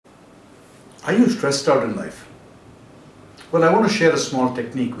Are you stressed out in life? Well, I want to share a small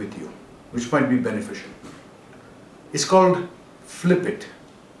technique with you, which might be beneficial. It's called flip it.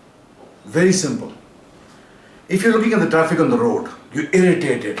 Very simple. If you're looking at the traffic on the road, you're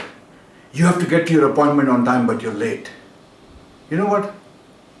irritated. You have to get to your appointment on time, but you're late. You know what?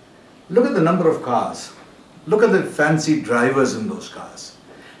 Look at the number of cars. Look at the fancy drivers in those cars.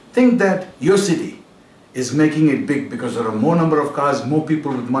 Think that your city is making it big because there are more number of cars, more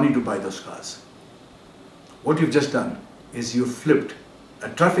people with money to buy those cars. What you've just done is you've flipped a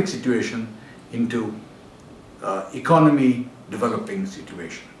traffic situation into economy developing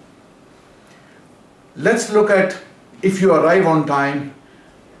situation. Let's look at if you arrive on time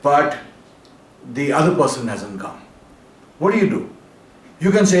but the other person hasn't come. What do?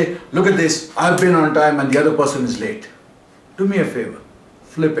 You can say, look at this, I've been on time and the other person is late. Do me a favor,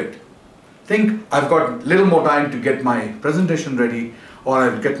 flip it. Think I've got a little more time to get my presentation ready or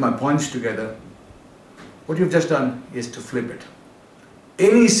I'll get my points together. What you've just done is to flip it.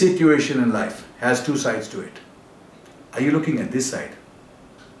 Any situation in life has two sides to it. Are you looking at this side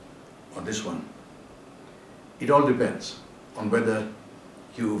or this one? It all depends on whether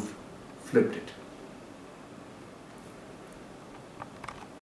you've flipped it.